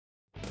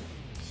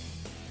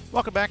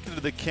Welcome back into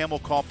the Camel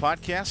Call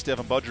podcast.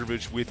 Evan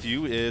Budrovich with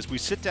you as we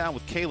sit down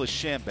with Kayla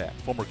Schambach,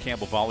 former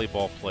Campbell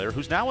volleyball player,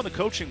 who's now in the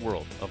coaching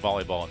world of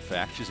volleyball, in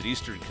fact. She's at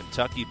Eastern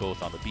Kentucky,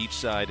 both on the beach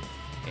side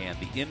and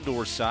the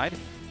indoor side.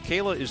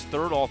 Kayla is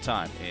third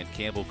all-time in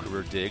Campbell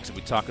career digs, and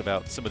we talk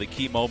about some of the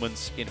key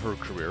moments in her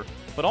career,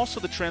 but also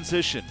the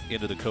transition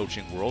into the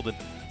coaching world and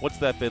what's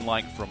that been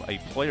like from a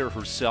player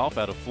herself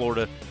out of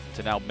Florida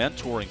to now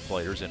mentoring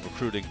players and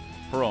recruiting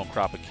her own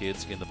crop of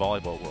kids in the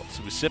volleyball world.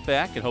 So we sit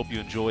back and hope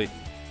you enjoy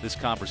this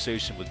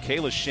conversation with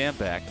Kayla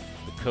Schambach,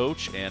 the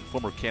coach and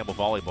former Campbell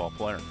volleyball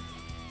player.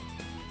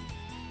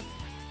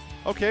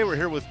 Okay, we're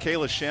here with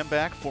Kayla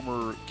Schambach,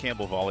 former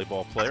Campbell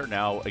volleyball player,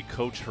 now a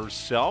coach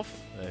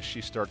herself. She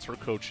starts her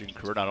coaching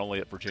career not only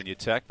at Virginia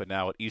Tech, but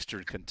now at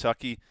Eastern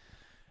Kentucky.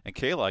 And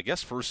Kayla, I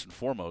guess first and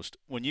foremost,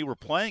 when you were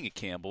playing at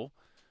Campbell,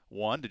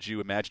 one, did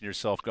you imagine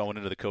yourself going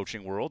into the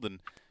coaching world?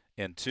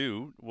 And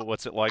two,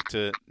 what's it like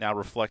to now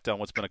reflect on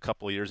what's been a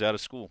couple of years out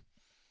of school?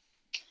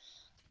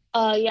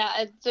 Yeah,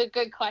 it's a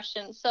good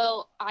question.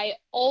 So I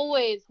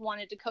always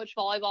wanted to coach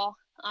volleyball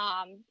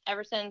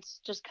ever since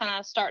just kind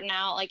of starting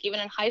out. Like even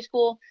in high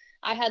school,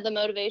 I had the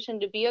motivation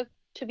to be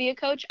a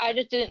coach. I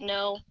just didn't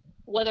know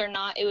whether or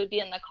not it would be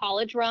in the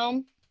college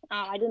realm.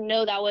 I didn't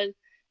know that was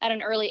at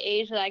an early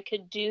age that I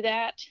could do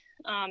that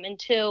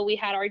until we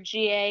had our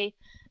GA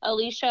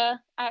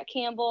Alicia at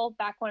Campbell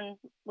back when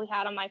we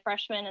had on my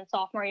freshman and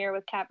sophomore year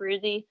with Kat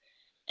Bruzzi.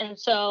 And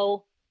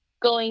so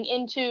going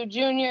into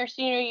junior,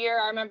 senior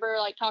year, I remember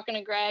like talking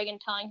to Greg and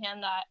telling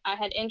him that I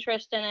had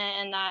interest in it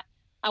and that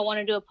I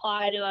wanted to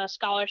apply to a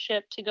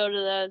scholarship to go to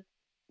the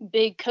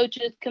big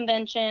coaches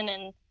convention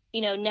and,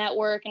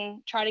 network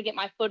and try to get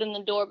my foot in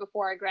the door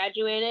before I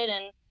graduated.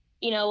 And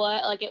you know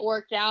what, like it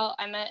worked out.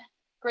 I met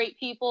great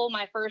people.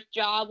 My first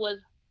job was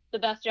the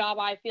best job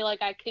I feel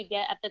like I could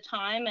get at the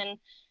time. And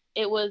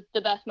it was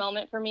the best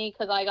moment for me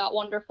because I got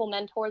wonderful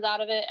mentors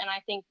out of it. And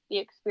I think the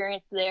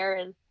experience there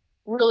is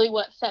really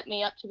what set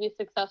me up to be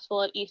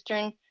successful at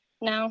Eastern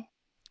now.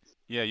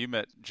 Yeah, you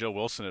met Joe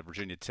Wilson at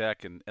Virginia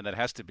Tech, and that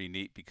has to be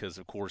neat because,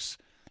 of course,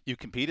 you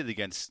competed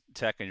against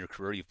Tech in your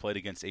career. You've played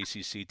against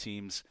ACC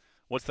teams.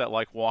 What's that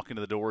like walking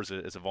to the door as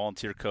a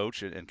volunteer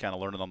coach and kind of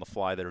learning on the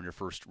fly there in your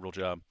first real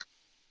job?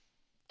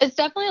 It's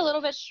definitely a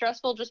little bit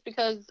stressful just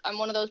because I'm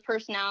one of those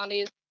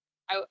personalities.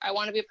 I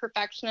want to be a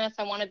perfectionist.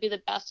 I want to be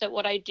the best at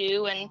what I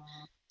do. And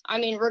I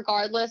mean,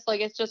 regardless,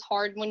 like it's just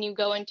hard when you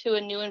go into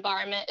a new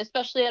environment,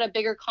 especially at a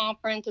bigger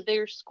conference, a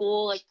bigger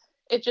school, like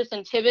it's just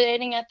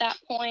intimidating at that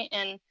point.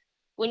 And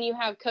when you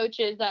have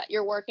coaches that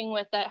you're working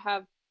with that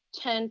have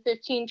 10,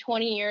 15,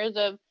 20 years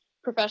of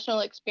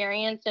professional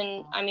experience,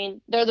 and I mean,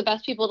 they're the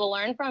best people to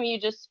learn from, you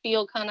just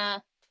feel kind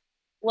of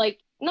like,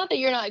 not that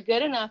you're not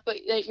good enough, but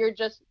that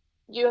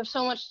you have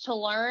so much to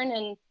learn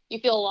and you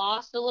feel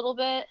lost a little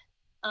bit.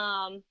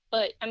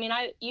 But I mean,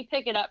 you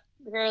pick it up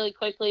fairly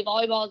quickly.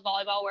 Volleyball is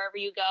volleyball wherever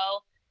you go.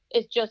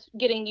 It's just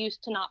getting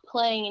used to not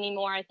playing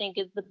anymore, I think,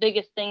 is the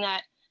biggest thing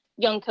that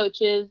young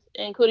coaches,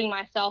 including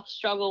myself,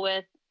 struggle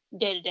with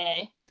day to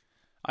day.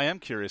 I am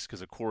curious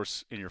because, of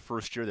course, in your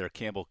first year there,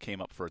 Campbell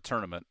came up for a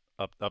tournament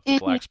up to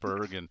Mm-hmm.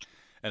 Blacksburg,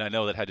 and I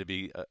know that had to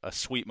be a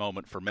sweet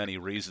moment for many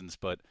reasons,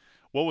 but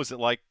what was it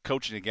like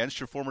coaching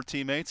against your former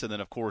teammates and then,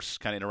 of course,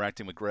 kind of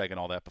interacting with Greg and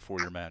all that before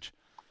your match?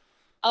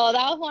 Oh,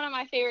 that was one of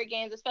my favorite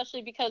games,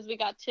 especially because we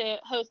got to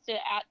host it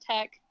at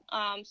Tech.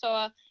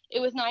 So it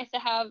was nice to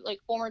have like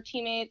former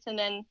teammates, and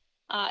then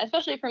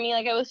especially for me,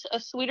 like it was a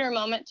sweeter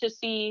moment to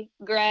see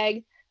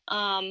Greg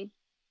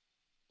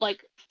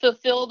like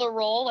fulfill the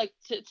role, like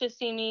to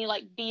see me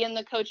like be in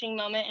the coaching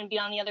moment and be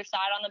on the other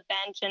side on the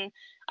bench. And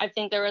I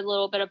think there was a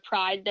little bit of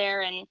pride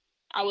there, and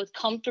I was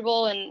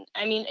comfortable. And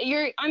I mean,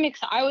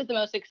 I was the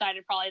most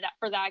excited probably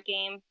for that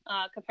game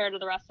compared to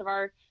the rest of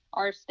our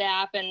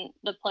staff and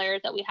the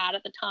players that we had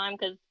at the time,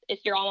 because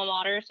it's your alma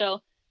mater.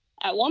 So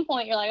at one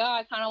point you're like, oh,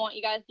 I kind of want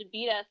you guys to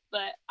beat us,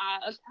 but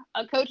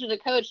a coach is a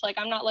coach. Like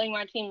I'm not letting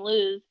my team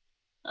lose.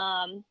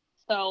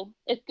 So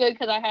it's good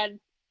because I had,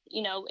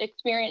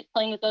 experience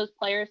playing with those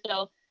players.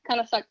 So kind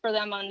of sucked for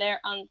them on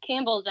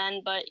Campbell's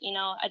end, but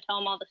I tell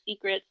them all the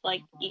secrets.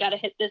 Like you got to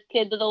hit this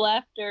kid to the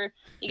left, or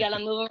you got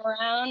to move him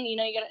around. You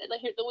got to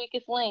hit the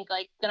weakest link.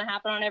 Like it's gonna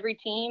happen on every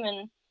team,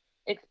 and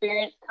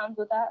experience comes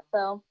with that.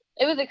 So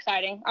it was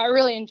exciting. I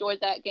really enjoyed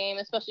that game,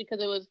 especially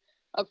because it was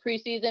a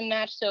preseason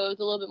match, so it was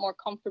a little bit more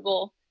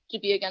comfortable to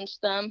be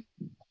against them.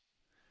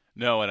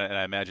 No, and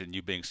I imagine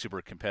you being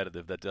super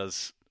competitive, that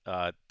does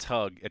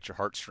tug at your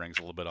heartstrings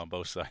a little bit on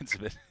both sides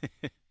of it.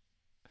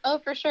 Oh,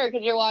 for sure,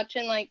 because you're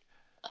watching, like,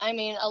 I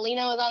mean,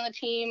 Alina was on the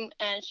team,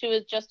 and she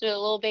was just a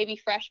little baby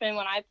freshman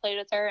when I played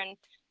with her, and,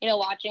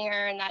 watching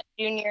her in that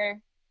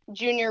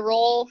junior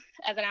role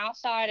as an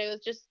outside, it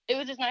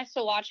was just nice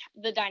to watch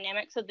the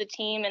dynamics of the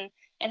team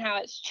and how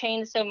it's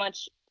changed so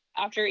much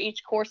after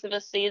each course of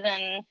a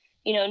season.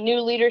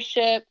 New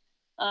leadership,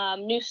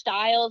 new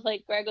styles.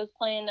 Like Greg was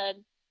playing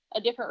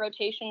a different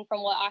rotation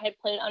from what I had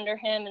played under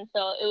him, and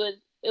so it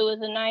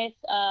was a nice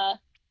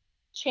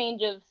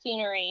change of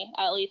scenery,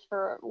 at least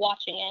for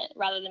watching it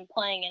rather than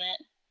playing in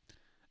it.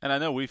 And I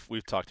know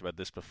we've talked about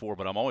this before,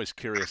 but I'm always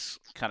curious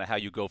kind of how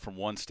you go from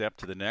one step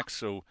to the next.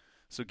 So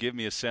give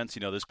me a sense,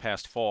 this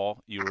past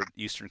fall you were at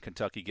Eastern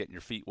Kentucky getting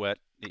your feet wet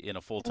in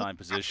a full-time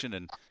position,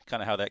 and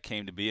kind of how that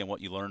came to be and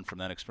what you learned from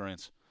that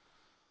experience.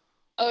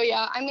 Oh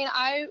yeah, I mean,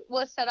 I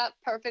was set up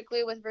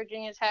perfectly with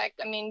Virginia Tech.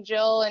 I mean,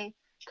 Jill and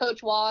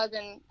Coach Waz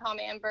and Tom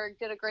Amberg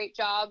did a great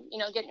job,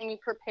 getting me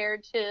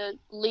prepared to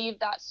leave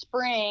that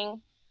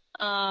spring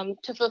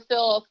to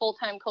fulfill a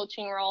full-time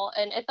coaching role.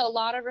 And it's a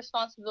lot of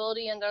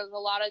responsibility, and there's a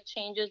lot of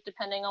changes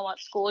depending on what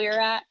school you're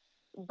at.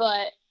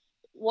 But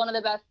one of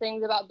the best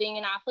things about being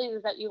an athlete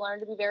is that you learn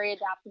to be very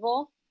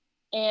adaptable.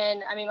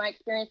 And I mean, my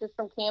experiences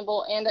from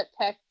Campbell and at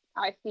Tech,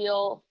 I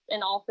feel,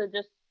 and also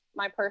just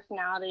my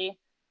personality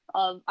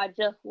of I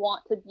just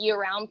want to be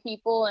around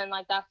people, and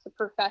like that's the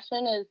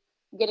profession, is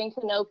getting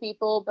to know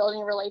people,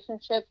 building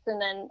relationships, and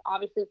then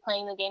obviously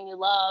playing the game you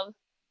love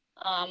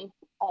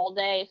all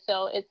day.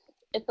 So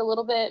it's a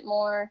little bit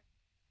more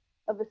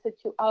of a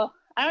situation. Oh,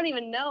 I don't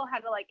even know how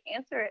to like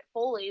answer it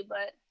fully,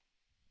 but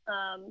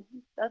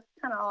that's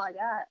kind of all I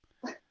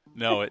got.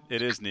 No, it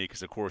is neat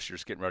because of course you're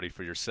just getting ready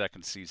for your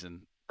second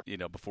season,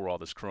 before all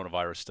this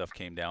coronavirus stuff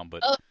came down.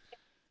 But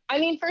I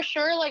mean, for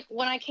sure, like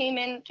when I came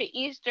into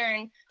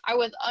Eastern, I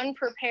was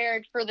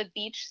unprepared for the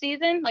beach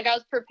season. Like I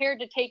was prepared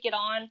to take it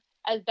on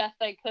as best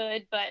I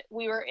could, but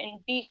we were in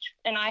beach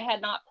and I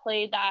had not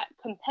played that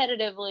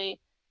competitively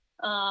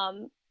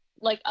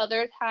like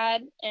others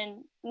had,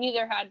 and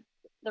neither had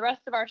the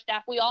rest of our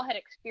staff. We all had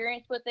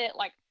experience with it,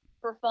 like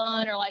for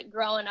fun or like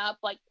growing up,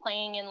 like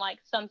playing in like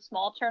some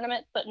small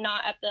tournaments, but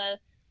not at the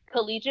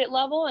collegiate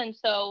level. And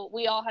so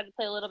we all had to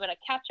play a little bit of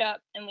catch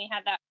up, and we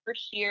had that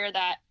first year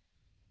that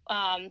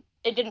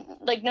it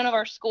didn't, like none of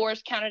our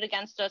scores counted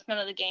against us, none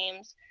of the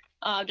games,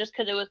 just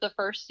because it was the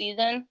first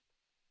season.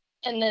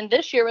 And then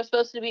this year was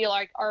supposed to be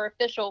like our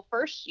official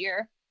first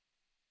year,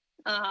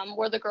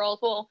 where the girls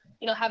will,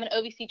 have an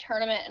OVC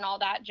tournament and all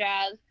that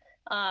jazz.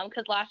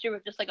 Because last year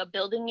was just like a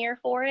building year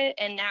for it,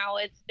 and now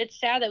it's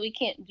sad that we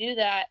can't do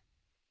that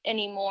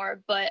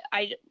anymore. But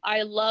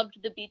I loved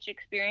the beach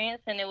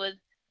experience, and it was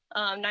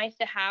nice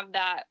to have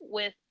that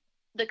with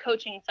the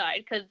coaching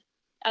side, because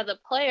as a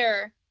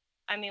player,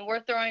 I mean,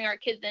 we're throwing our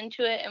kids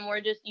into it, and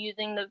we're just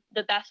using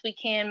the best we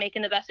can,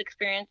 making the best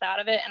experience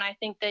out of it. And I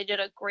think they did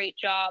a great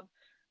job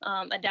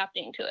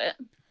adapting to it.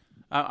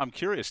 I'm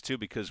curious too,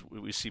 because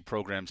we see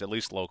programs, at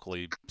least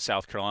locally,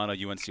 South Carolina,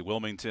 UNC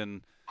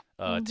Wilmington,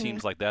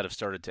 teams like that have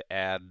started to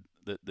add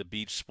the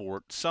beach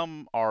sport.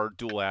 Some are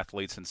dual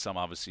athletes, and some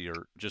obviously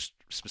are just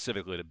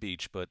specifically to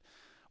beach. But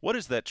what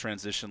is that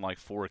transition like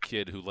for a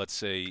kid who, let's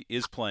say,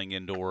 is playing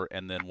indoor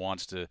and then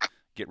wants to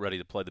get ready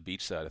to play the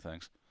beach side of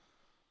things?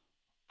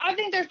 I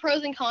think there's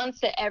pros and cons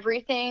to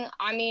everything.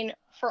 I mean,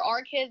 for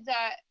our kids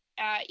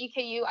at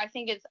EKU, I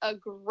think it's a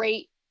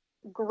great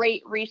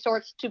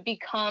resource to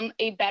become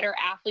a better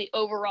athlete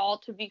overall,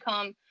 to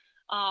become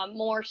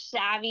more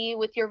savvy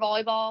with your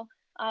volleyball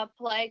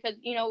play, because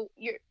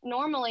you're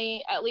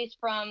normally, at least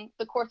from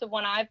the course of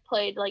when I've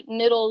played, like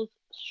middles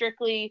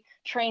strictly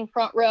train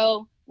front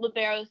row,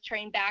 liberos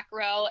train back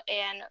row,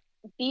 and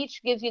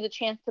beach gives you the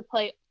chance to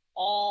play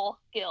all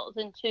skills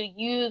and to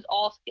use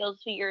all skills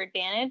to your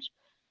advantage,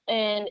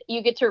 and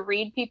you get to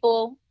read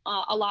people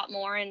a lot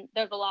more, and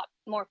there's a lot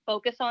more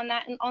focus on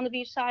that on the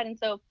beach side. And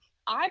so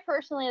I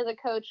personally, as a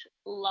coach,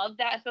 love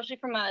that, especially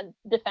from a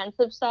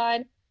defensive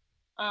side.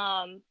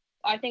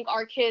 I think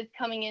our kids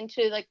coming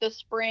into like the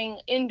spring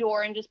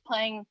indoor and just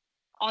playing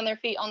on their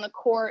feet on the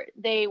court,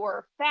 they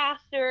were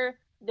faster,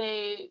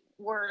 they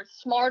were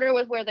smarter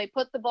with where they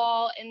put the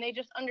ball, and they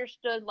just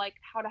understood like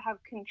how to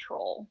have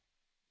control.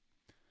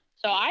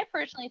 So I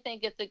personally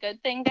think it's a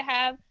good thing to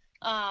have.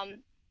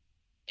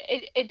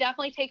 It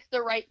definitely takes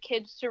the right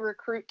kids to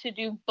recruit to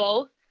do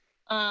both.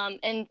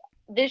 And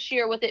this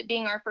year, with it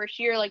being our first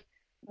year, like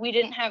we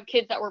didn't have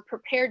kids that were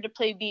prepared to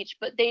play beach,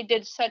 but they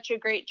did such a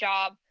great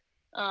job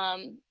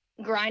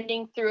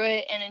grinding through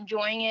it and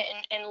enjoying it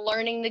and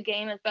learning the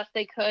game as best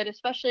they could,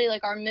 especially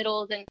like our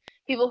middles and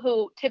people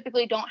who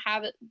typically don't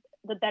have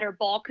the better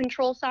ball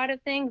control side of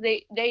things.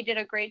 They did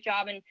a great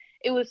job, and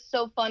it was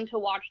so fun to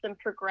watch them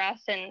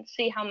progress and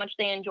see how much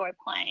they enjoy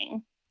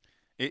playing.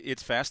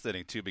 It's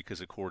fascinating, too, because,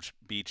 of course,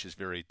 beach is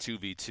very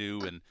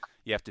 2v2, and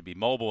you have to be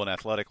mobile and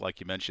athletic, like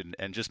you mentioned.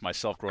 And just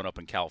myself growing up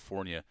in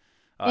California,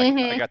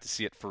 I got to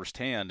see it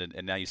firsthand,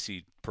 and now you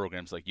see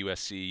programs like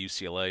USC,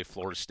 UCLA,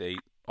 Florida State,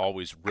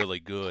 always really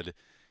good.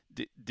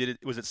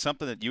 Was it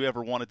something that you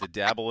ever wanted to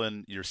dabble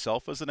in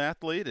yourself as an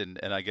athlete? And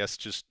I guess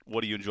just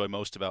what do you enjoy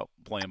most about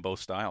playing both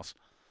styles?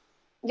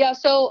 Yeah,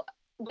 so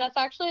that's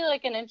actually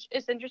like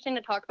it's interesting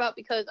to talk about,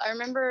 because I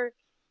remember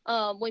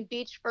when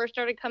beach first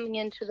started coming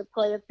into the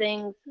play of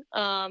things,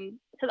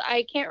 because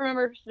I can't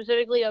remember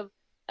specifically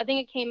I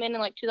think it came in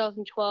like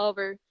 2012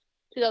 or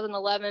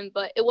 2011,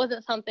 but it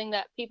wasn't something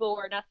that people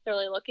were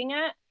necessarily looking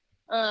at.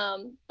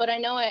 But I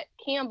know at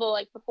Campbell,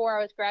 like before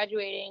I was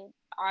graduating,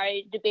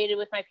 I debated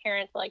with my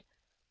parents, like,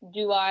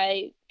 do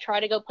I try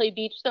to go play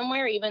beach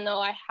somewhere, even though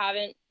I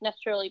haven't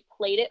necessarily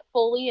played it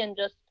fully, and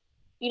just,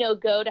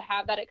 go to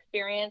have that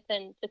experience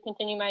and to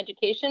continue my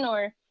education,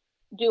 or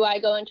do I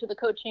go into the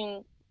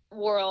coaching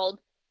world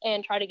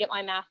and try to get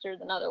my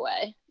master's another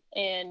way?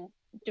 And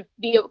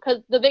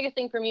because the biggest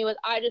thing for me was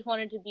I just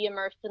wanted to be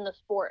immersed in the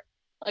sport.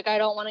 Like, I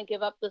don't want to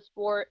give up the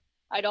sport.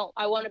 I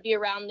want to be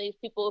around these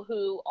people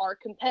who are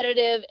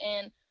competitive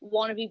and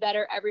want to be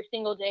better every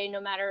single day, no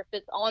matter if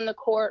it's on the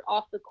court,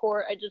 off the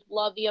court. I just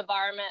love the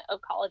environment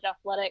of college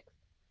athletics.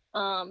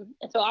 And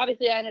so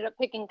obviously I ended up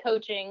picking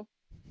coaching.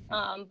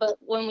 But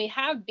when we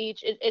have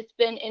beach, it's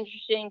been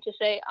interesting to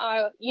say,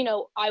 I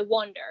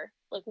wonder,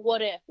 like,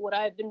 what if, would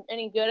I have been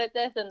any good at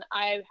this? And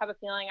I have a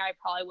feeling I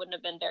probably wouldn't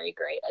have been very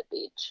great at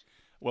beach.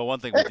 Well,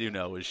 one thing we do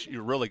know is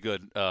you're really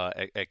good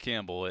at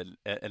Campbell,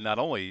 and not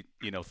only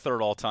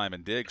third all time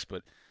in digs,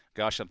 but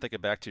gosh, I'm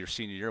thinking back to your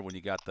senior year when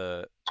you got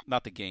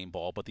not the game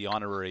ball, but the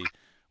honorary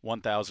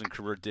 1,000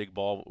 career dig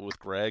ball with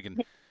Greg,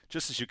 and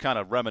just as you kind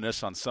of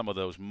reminisce on some of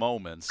those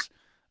moments,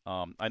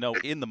 I know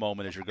in the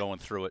moment as you're going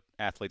through it,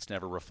 athletes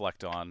never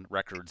reflect on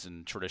records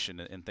and tradition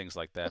and things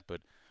like that,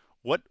 but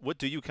what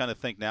do you kind of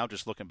think now,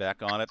 just looking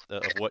back on it,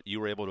 of what you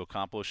were able to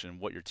accomplish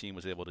and what your team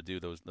was able to do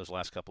those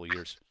last couple of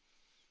years?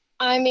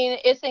 I mean,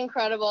 it's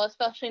incredible,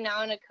 especially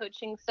now in a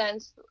coaching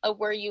sense of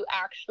where you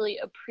actually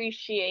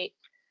appreciate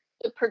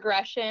the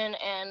progression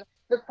and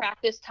the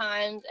practice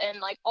times and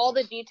like all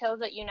the details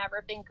that you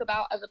never think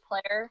about as a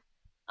player.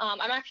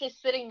 I'm actually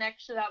sitting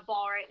next to that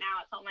ball right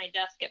now. It's on my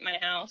desk at my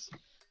house.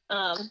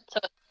 So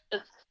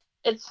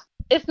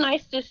it's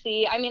nice to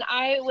see. I mean,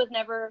 I was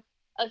never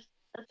a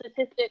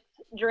statistics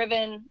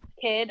driven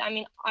kid. I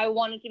mean, I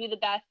wanted to be the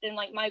best, and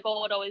like my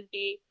goal would always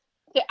be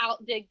to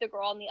outdig the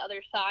girl on the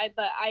other side,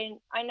 but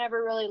I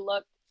never really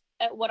looked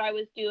at what I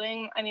was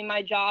doing. I mean,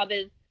 my job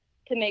is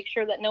to make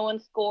sure that no one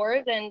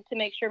scores and to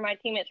make sure my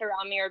teammates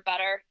around me are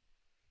better.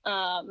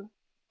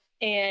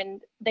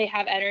 And they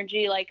have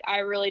energy. Like, I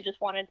really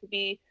just wanted to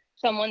be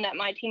someone that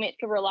my teammates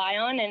could rely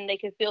on and they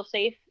could feel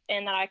safe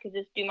and that I could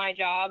just do my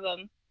job.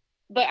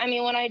 But I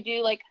mean, when I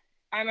do, like,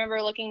 I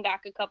remember looking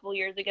back a couple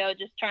years ago,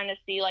 just trying to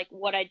see like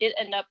what I did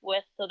end up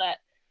with, so that,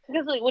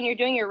 because like when you're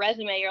doing your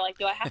resume, you're like,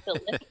 do I have to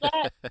list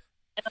that?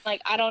 And I'm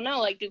like, I don't know.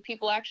 Like, do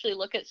people actually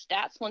look at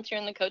stats once you're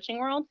in the coaching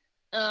world?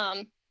 So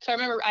I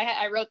remember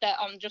I wrote that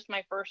on just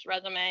my first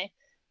resume.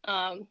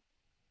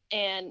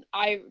 And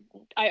I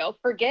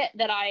forget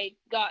that I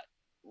got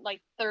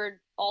like third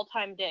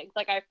all-time digs.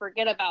 Like, I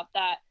forget about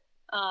that.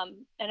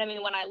 And I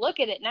mean, when I look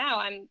at it now,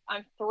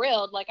 I'm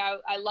thrilled. Like,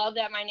 I love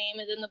that my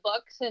name is in the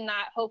books and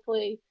that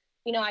hopefully,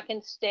 I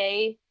can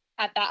stay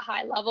at that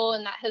high level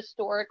in that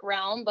historic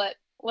realm. But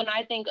when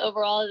I think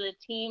overall as a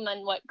team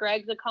and what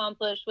Greg's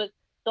accomplished with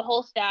the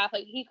whole staff,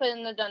 like, he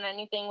couldn't have done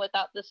anything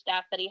without the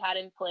staff that he had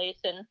in place.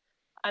 And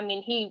I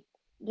mean, he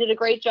did a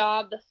great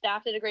job. The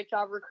staff did a great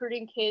job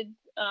recruiting kids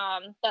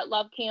that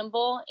love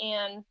Campbell.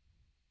 And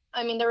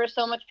I mean, there was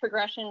so much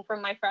progression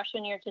from my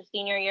freshman year to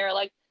senior year.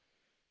 Like,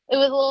 it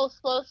was a little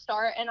slow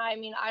start. And I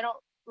mean, I don't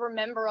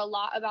remember a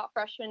lot about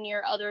freshman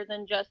year other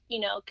than just,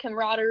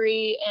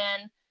 camaraderie.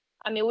 And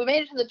I mean, we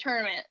made it to the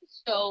tournament.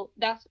 So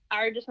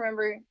I just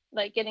remember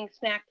like getting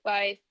smacked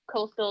by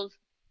Coastal's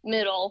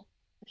middle.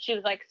 She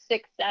was like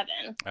 6'7".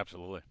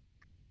 Absolutely.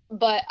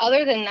 But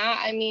other than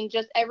that, I mean,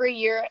 just every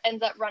year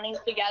ends up running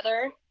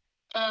together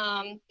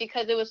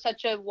because it was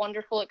such a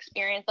wonderful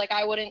experience. Like,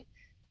 I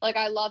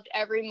loved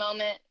every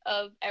moment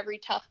of every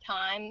tough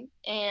time.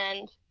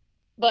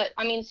 But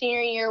I mean,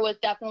 senior year was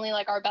definitely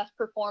like our best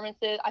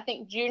performances. I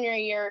think junior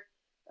year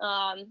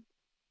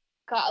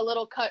got a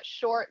little cut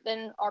short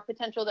than our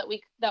potential that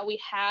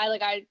we had.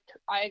 Like,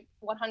 I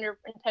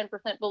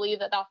 110% believe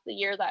that that's the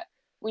year that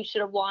we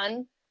should have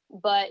won.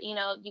 But,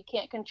 you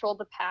can't control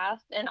the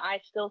past. And I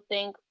still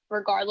think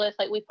regardless,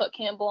 like, we put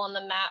Campbell on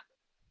the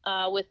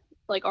map with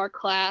like our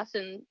class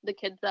and the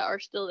kids that are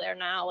still there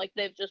now. Like,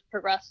 they've just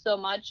progressed so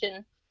much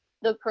and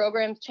the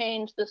program's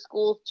changed, the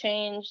school's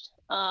changed,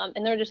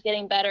 and they're just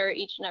getting better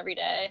each and every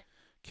day.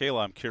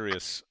 Kayla, I'm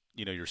curious,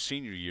 your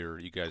senior year,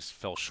 you guys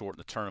fell short in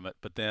the tournament,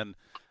 but then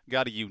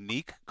got a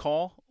unique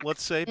call,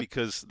 let's say,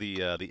 because the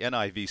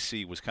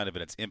NIVC was kind of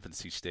in its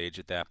infancy stage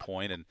at that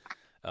point, and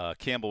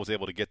Campbell was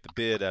able to get the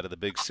bid out of the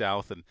Big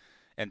South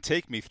and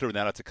take me through.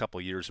 Now it's a couple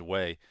of years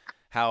away,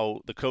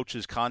 how the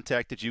coaches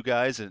contacted you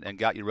guys and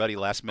got you ready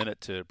last minute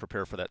to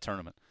prepare for that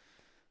tournament.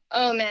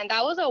 Oh man,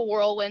 that was a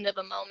whirlwind of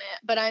a moment.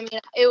 But I mean,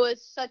 it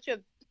was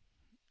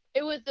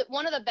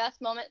one of the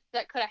best moments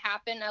that could have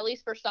happened, at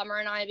least for Summer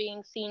and I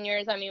being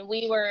seniors. I mean,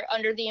 we were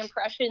under the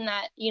impression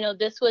that,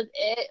 this was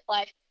it.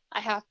 Like,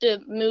 I have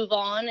to move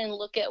on and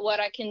look at what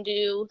I can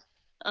do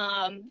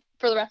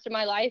for the rest of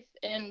my life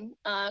and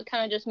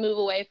kind of just move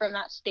away from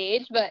that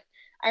stage. But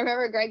I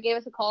remember Greg gave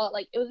us a call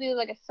it was either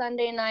like a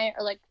Sunday night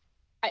or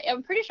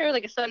I'm pretty sure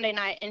like a Sunday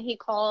night, and he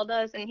called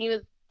us and he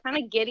was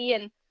kind of giddy.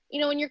 And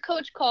when your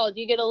coach calls,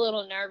 you get a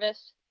little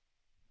nervous.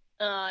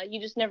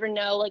 You just never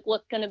know like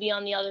what's going to be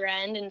on the other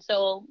end. And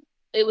so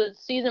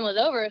season was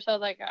over, so I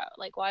was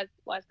like why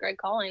is Greg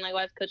calling? Like,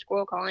 why is Coach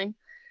Squirrel calling?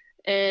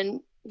 And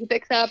he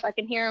picks up. I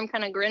can hear him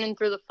kind of grinning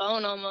through the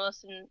phone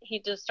almost, and he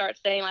just starts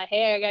saying like,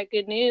 "Hey, I got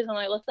good news." I'm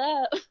like, "What's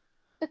up?"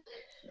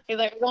 He's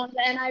like, "We're going to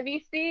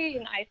NIVC,"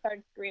 and I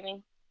started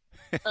screaming.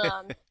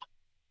 Um,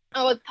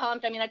 I was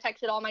pumped. I mean, I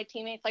texted all my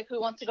teammates, like, who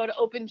wants to go to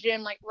open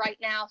gym, like, right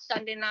now,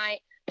 Sunday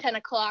night, 10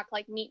 o'clock,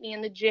 like, meet me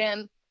in the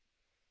gym.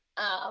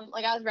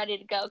 Like, I was ready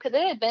to go because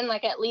it had been,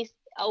 like, at least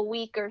a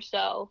week or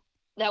so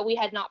that we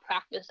had not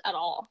practiced at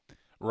all.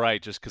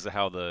 Right, just because of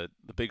how the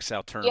Big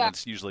South Yeah.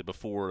 tournament's usually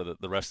before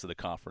the rest of the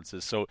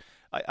conferences. So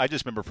I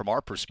just remember from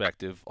our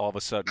perspective, all of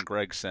a sudden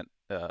Greg sent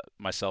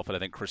myself and I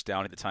think Chris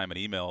Downey at the time an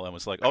email and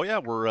was like, "Oh yeah,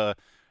 we're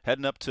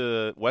heading up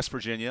to West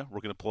Virginia. We're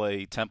going to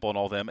play Temple and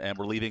all them, and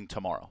we're leaving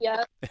tomorrow."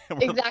 Yeah,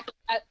 exactly.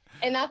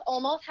 And that's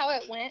almost how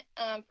it went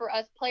for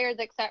us players,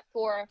 except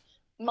for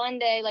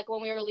Monday, like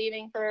when we were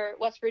leaving for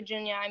West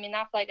Virginia. I mean,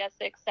 that's like a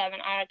 6, 7.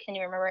 I can't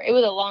even remember. It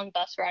was a long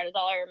bus ride, is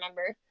all I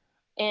remember.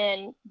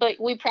 But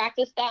we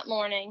practiced that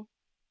morning.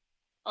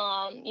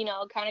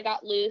 Kind of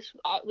got loose.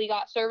 We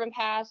got serve and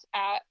pass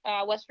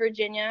at West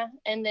Virginia,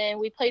 and then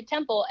we played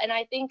Temple. And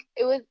I think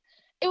it was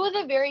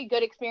a very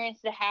good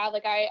experience to have.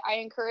 Like I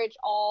encourage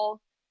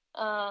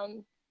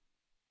um,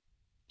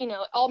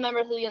 all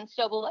members of the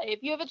NCAA,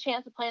 if you have a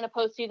chance to play in a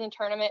postseason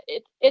tournament,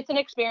 it's an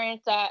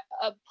experience that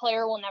a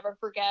player will never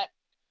forget.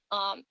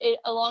 It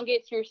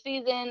elongates your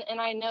season, and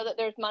I know that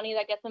there's money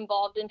that gets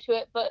involved into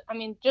it, but I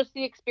mean, just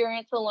the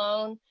experience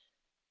alone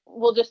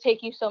will just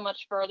take you so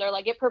much further.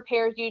 Like, it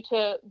prepares you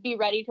to be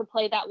ready to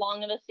play that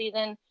long of a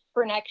season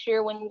for next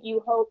year when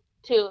you hope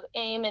to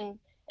aim and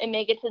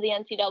make it to the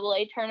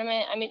NCAA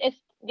tournament. I mean,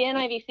 the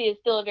NIVC is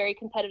still a very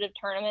competitive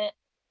tournament.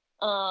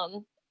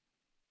 Um,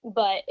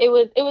 but it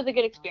was a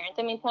good experience.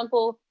 I mean,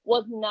 Temple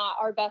was not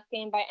our best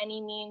game by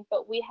any means,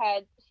 but we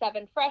had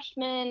 7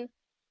 freshmen.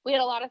 We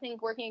had a lot of things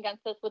working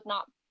against us with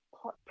not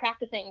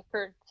practicing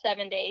for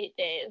 7 to 8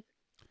 days.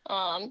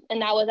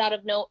 And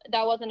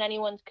that wasn't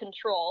anyone's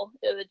control.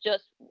 It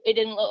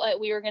didn't look like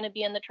we were going to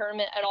be in the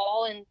tournament at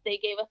all, and they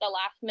gave us a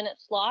last minute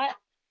slot.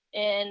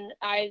 And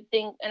I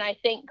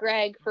thank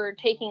Greg for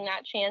taking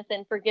that chance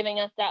and for giving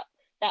us that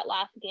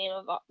last game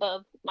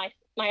of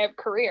my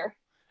career.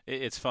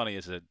 It's funny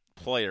as a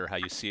player how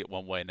you see it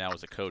one way. Now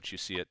as a coach, you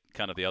see it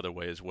kind of the other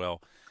way as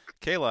well.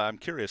 Kayla, I'm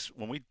curious.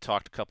 When we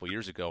talked a couple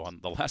years ago on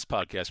the last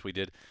podcast we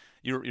did,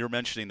 you were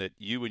mentioning that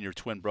you and your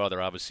twin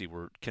brother obviously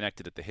were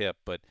connected at the hip,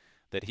 but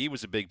that he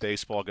was a big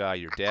baseball guy.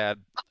 Your dad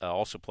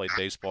also played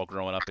baseball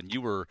growing up, and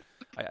you were,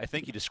 I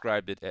think you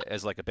described it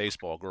as like a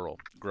baseball girl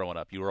growing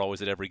up. You were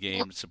always at every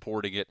game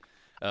supporting it.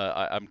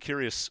 I'm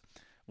curious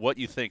what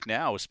you think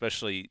now,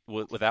 especially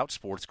without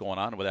sports going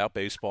on, without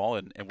baseball,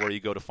 and where you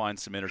go to find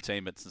some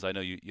entertainment, since I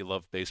know you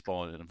love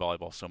baseball and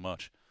volleyball so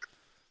much.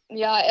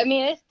 Yeah, I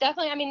mean, it's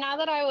definitely, I mean, now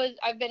that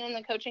I've been in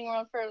the coaching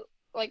world for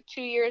like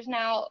 2 years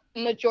now,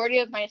 majority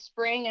of my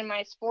spring and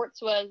my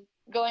sports was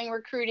going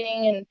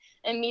recruiting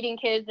and meeting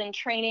kids and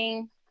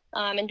training,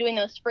 and doing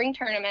those spring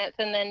tournaments.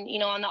 And then,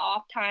 on the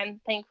off time,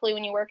 thankfully,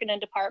 when you work in a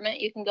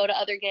department, you can go to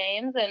other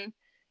games. And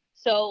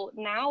so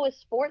now with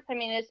sports, I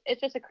mean,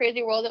 it's just a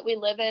crazy world that we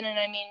live in. And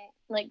I mean,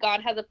 like,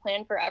 God has a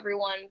plan for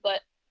everyone,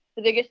 but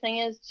the biggest thing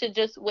is to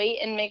just wait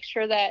and make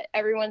sure that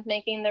everyone's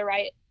making the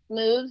right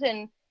moves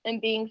and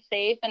being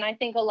safe. And I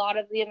think a lot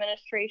of the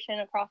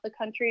administration across the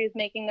country is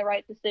making the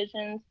right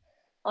decisions.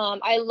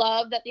 I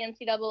love that the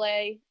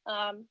NCAA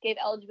gave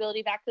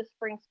eligibility back to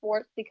spring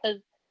sports, because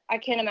I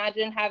can't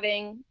imagine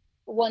having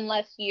one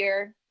less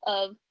year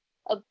of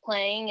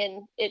playing,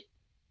 and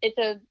it's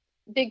a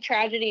big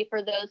tragedy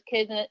for those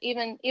kids and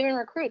even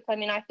recruits. I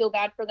mean, I feel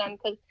bad for them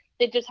because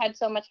they just had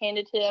so much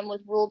handed to them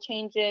with rule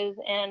changes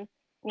and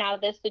now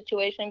this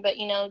situation. But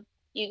you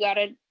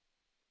gotta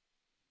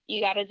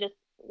just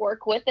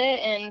work with it,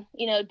 and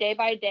day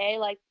by day,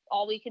 like,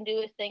 all we can do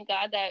is thank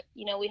God that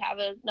we have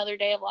another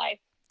day of life.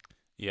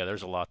 Yeah,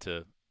 there's a lot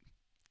to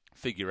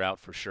figure out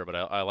for sure, but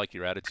I like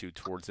your attitude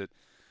towards it.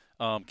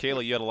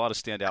 Kayla, you had a lot of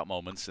standout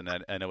moments, and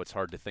I know it's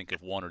hard to think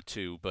of one or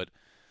two, but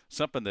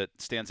something that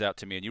stands out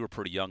to me, and you were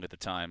pretty young at the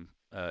time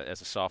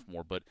as a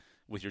sophomore, but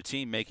with your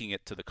team making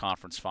it to the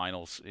conference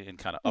finals in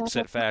kind of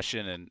upset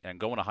fashion and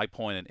going to High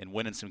Point and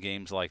winning some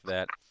games like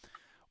that,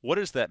 what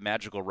does that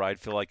magical ride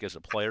feel like as a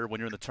player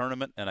when you're in the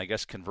tournament? And I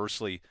guess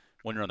conversely,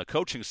 when you're on the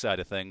coaching side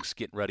of things,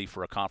 getting ready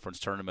for a conference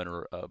tournament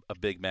or a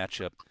big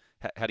matchup,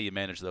 how do you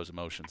manage those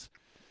emotions?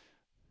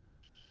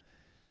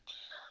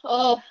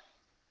 Oh,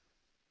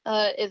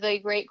 is a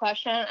great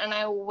question, and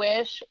I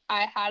wish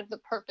I had the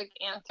perfect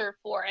answer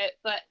for it.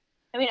 But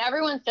I mean,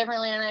 everyone's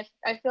differently, and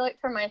I feel like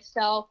for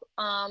myself,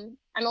 I'm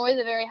always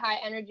a very high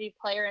energy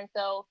player, and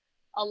so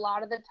a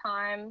lot of the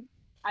time,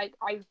 I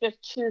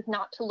just choose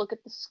not to look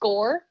at the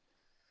score,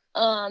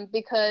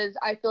 because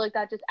I feel like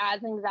that just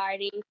adds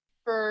anxiety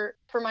for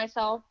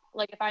myself.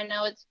 Like, if I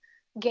know it's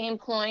game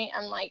point,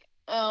 I'm like,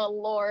 oh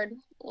Lord,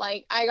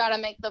 like, I gotta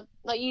make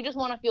you just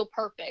want to feel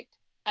perfect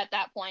at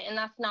that point, and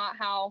that's not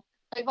how,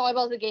 like,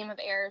 volleyball is a game of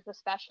errors,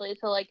 especially.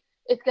 So, like,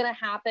 it's gonna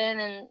happen,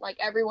 and like,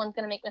 everyone's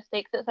gonna make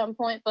mistakes at some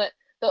point. But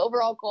the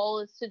overall goal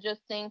is to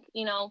just think,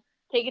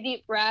 take a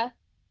deep breath,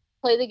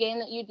 play the game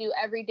that you do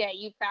every day.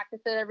 You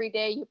practice it every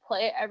day. You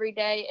play it every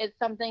day. It's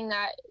something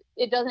that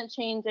it doesn't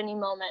change any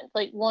moment.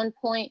 Like, one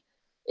point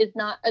is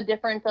not a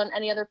difference on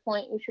any other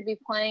point. You should be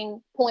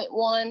playing point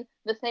one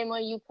the same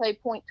way you play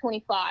point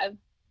 25.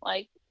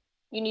 Like,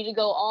 you need to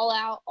go all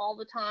out all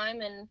the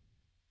time. And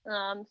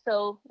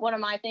so one of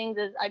my things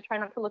is I try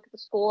not to look at the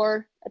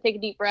score. I take a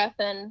deep breath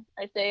and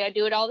I say I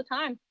do it all the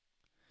time.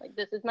 Like,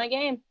 this is my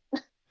game.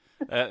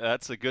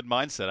 That's a good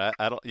mindset.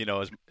 I don't,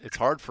 it's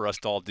hard for us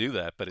to all do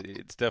that, but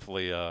it's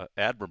definitely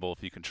admirable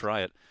if you can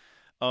try it.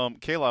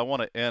 Kayla, I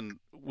want to end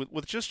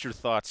with just your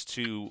thoughts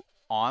too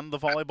on the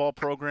volleyball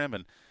program,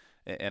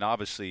 and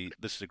obviously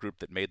this is a group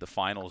that made the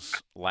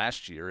finals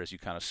last year, as you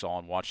kind of saw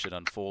and watched it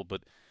unfold.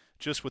 But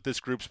just what this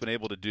group's been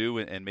able to do,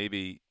 and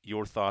maybe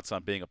your thoughts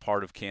on being a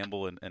part of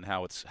Campbell and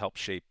how it's helped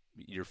shape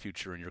your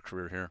future and your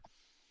career here.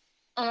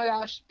 Oh my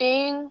gosh,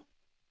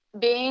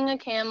 being a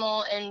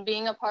Camel and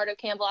being a part of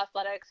Campbell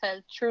Athletics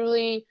has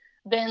truly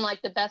been like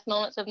the best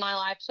moments of my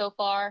life so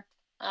far.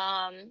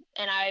 And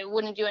I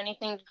wouldn't do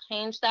anything to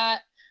change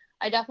that.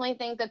 I definitely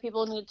think that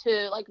people need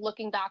to, like,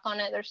 looking back on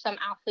it, there's some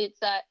athletes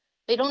that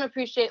they don't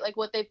appreciate like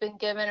what they've been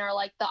given or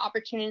like the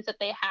opportunities that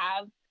they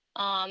have.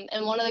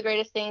 And one of the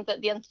greatest things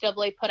that the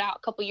NCAA put out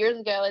a couple years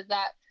ago is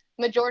that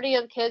majority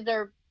of kids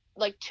are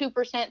like 2%,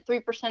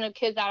 3% of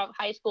kids out of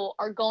high school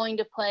are going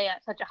to play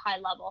at such a high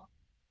level.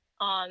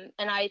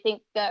 And I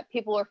think that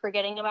people are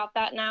forgetting about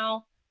that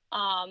now.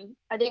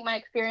 I think my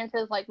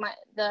experiences, like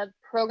the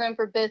program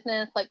for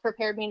business, like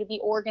prepared me to be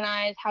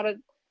organized, how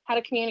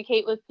to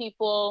communicate with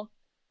people.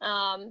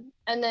 And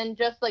then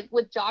just like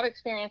with job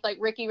experience, like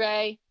Ricky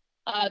Ray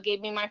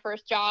gave me my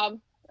first job.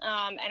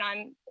 And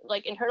I'm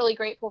like internally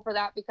grateful for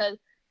that, because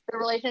the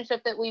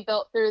relationship that we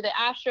built through the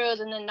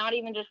Astros, and then not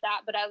even just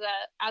that, but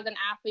as an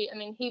athlete, I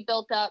mean, he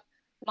built up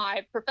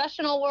my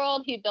professional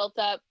world. He built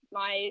up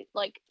my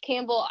like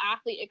Campbell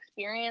athlete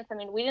experience. I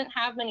mean, we didn't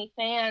have many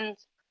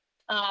fans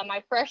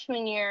my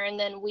freshman year, and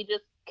then we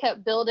just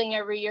kept building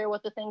every year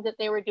with the things that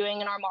they were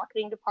doing in our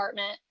marketing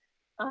department.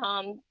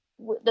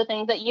 The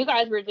things that you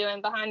guys were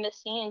doing behind the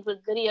scenes with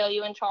video,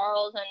 you and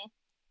Charles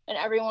and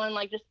everyone,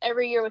 like just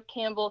every year with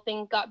Campbell,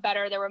 things got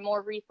better. There were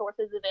more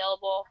resources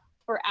available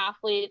for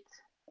athletes,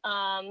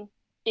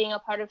 being a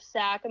part of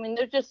SAC. I mean,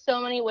 there's just so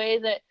many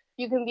ways that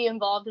you can be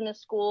involved in a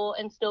school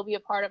and still be a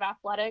part of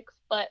athletics.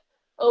 But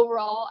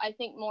overall, I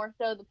think more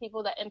so the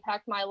people that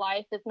impact my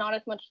life, it's not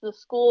as much the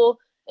school,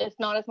 it's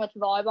not as much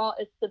volleyball,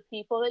 it's the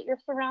people that you're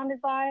surrounded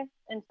by.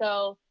 And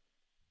so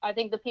I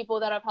think the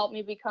people that have helped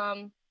me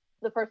become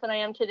the person I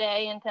am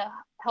today and to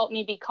help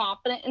me be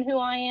confident in who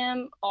I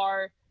am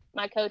are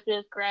my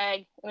coaches,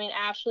 Greg,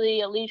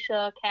 Ashley,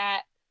 Alicia,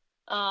 Kat,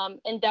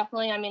 and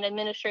definitely,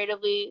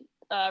 administratively,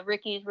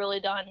 Ricky's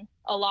really done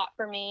a lot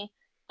for me,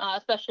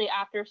 especially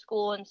after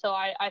school. And so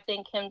I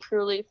thank him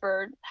truly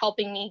for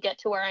helping me get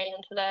to where I am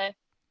today.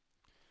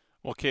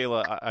 Well,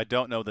 Kayla, I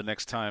don't know the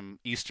next time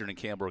Eastern and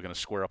Campbell are going to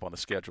square up on the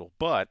schedule,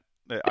 but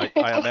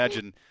I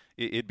imagine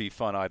it'd be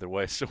fun either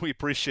way. So we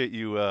appreciate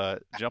you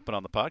jumping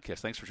on the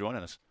podcast. Thanks for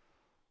joining us.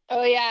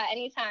 Oh, yeah,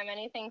 anytime,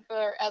 anything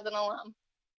as an alum.